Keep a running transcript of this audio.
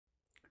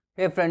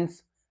Hey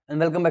friends,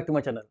 and welcome back to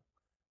my channel.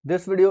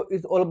 This video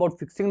is all about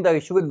fixing the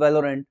issue with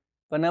Valorant.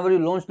 Whenever you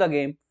launch the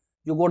game,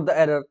 you got the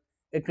error,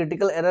 a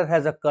critical error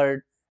has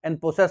occurred and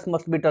process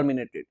must be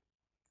terminated.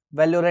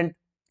 Valorant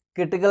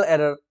critical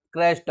error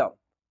crashed down.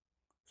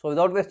 So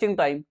without wasting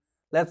time,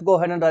 let's go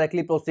ahead and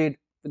directly proceed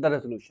with the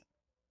resolution.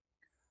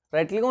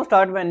 Right click on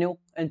start menu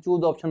and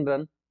choose the option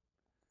run.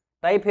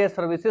 Type here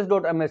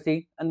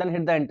services.msc and then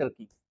hit the enter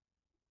key.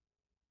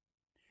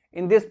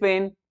 In this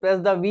pane,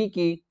 press the V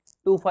key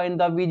to find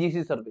the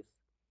VGC service.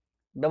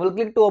 Double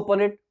click to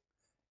open it.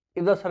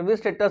 If the service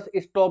status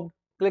is stopped,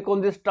 click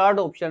on the start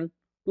option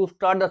to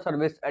start the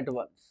service at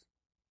once.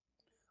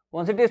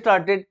 Once it is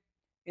started,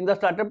 in the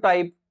startup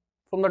type,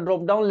 from the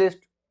drop down list,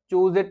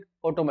 choose it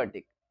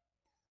automatic.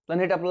 Then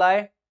hit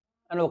apply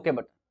and OK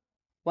button.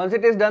 Once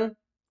it is done,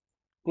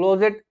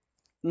 close it.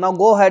 Now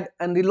go ahead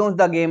and relaunch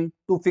the game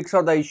to fix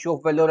out the issue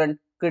of Valorant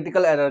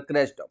critical error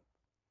crashed down.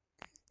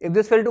 If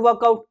this failed to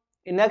work out,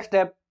 in next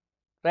step,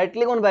 right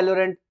click on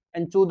Valorant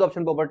and choose the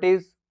option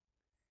properties.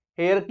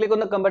 Here click on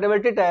the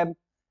compatibility tab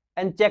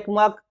and check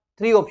mark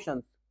 3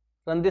 options.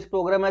 Run this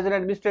program as an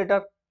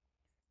administrator,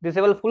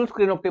 disable full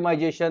screen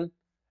optimization,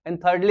 and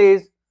thirdly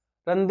is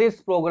run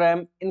this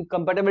program in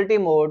compatibility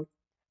mode,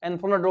 and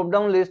from the drop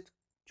down list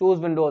choose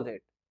Windows 8.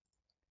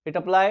 Hit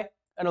apply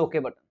and OK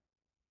button.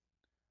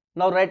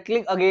 Now right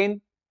click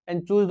again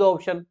and choose the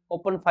option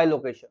open file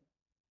location.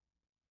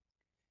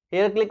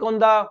 Here click on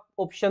the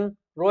option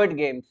Roid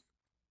games.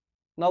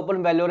 Now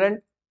open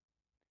Valorant,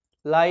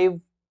 live,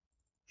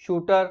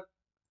 shooter,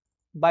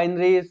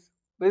 binaries,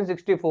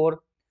 Win64,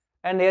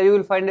 and here you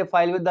will find a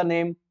file with the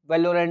name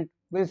Valorant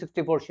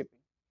Win64 shipping.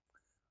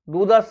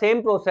 Do the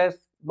same process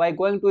by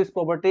going to its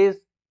properties,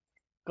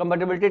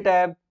 compatibility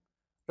tab,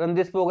 run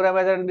this program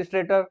as an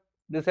administrator,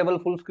 disable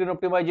full screen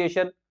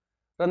optimization,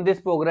 run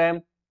this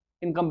program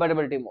in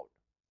compatibility mode.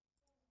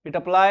 Hit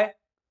apply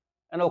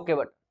and OK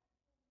button.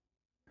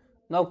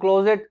 Now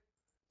close it.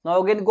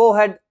 Now again go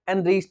ahead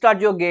and restart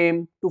your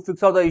game to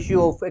fix out the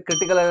issue of a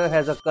critical error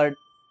has occurred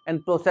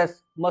and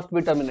process must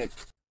be terminated.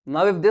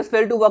 Now if this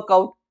failed to work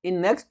out,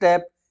 in next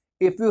step,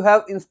 if you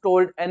have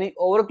installed any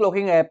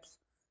overclocking apps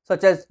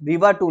such as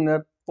Riva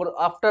Tuner or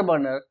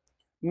Afterburner,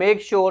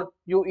 make sure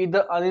you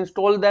either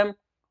uninstall them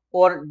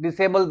or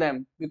disable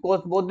them,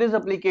 because both these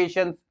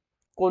applications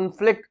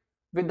conflict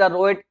with the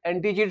ROIT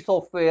anti-cheat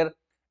software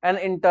and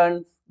in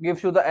turn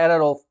gives you the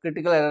error of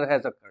critical error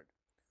has occurred.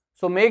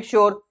 So make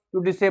sure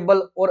you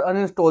disable or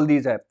uninstall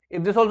these apps.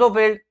 If this also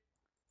failed,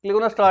 click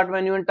on the start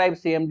menu and type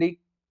CMD.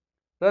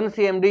 Run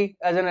CMD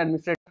as an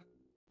administrator.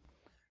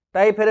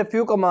 Type here a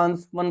few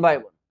commands one by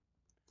one.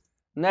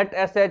 Net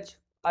sh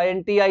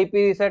int ip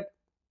reset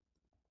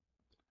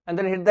and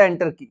then hit the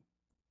enter key.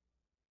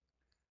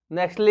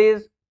 Next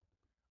is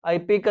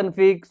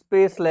ipconfig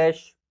space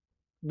slash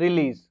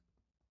release.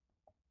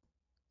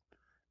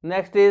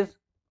 Next is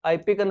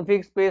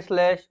ipconfig space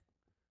slash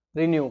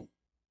renew.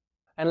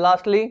 And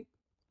lastly,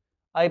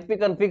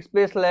 ipconfig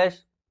space slash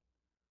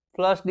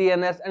flush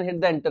DNS and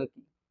hit the enter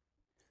key.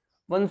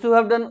 Once you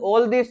have done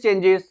all these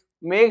changes,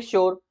 make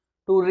sure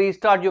to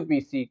restart your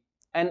PC,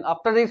 and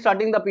after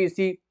restarting the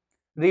PC,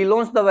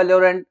 relaunch the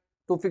Valorant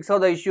to fix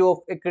out the issue of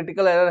a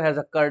critical error has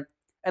occurred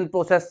and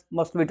process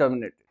must be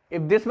terminated.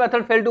 If this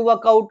method failed to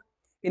work out,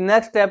 in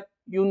next step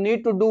you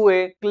need to do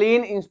a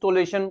clean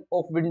installation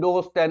of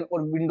Windows 10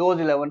 or Windows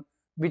 11,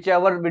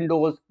 whichever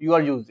Windows you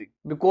are using,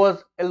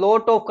 because a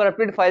lot of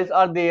corrupted files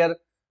are there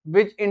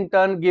which in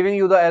turn giving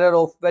you the error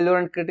of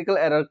Valorant critical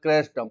error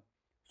crashed down.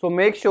 So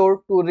make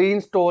sure to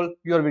reinstall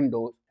your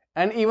Windows.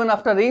 And even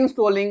after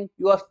reinstalling,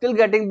 you are still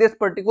getting this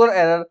particular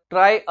error,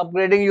 try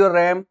upgrading your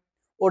RAM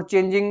or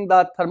changing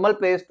the thermal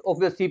paste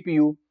of your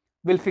CPU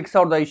will fix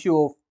out the issue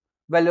of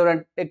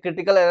Valorant a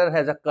critical error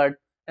has occurred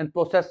and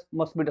process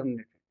must be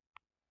terminated.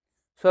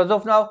 So as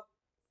of now,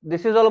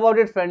 this is all about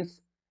it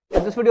friends.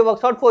 If this video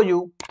works out for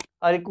you,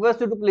 I request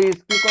you to please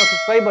click on the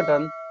subscribe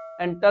button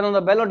and turn on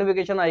the bell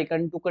notification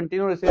icon to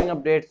continue receiving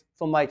updates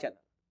from my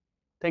channel.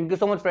 Thank you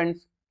so much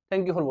friends.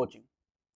 Thank you for watching.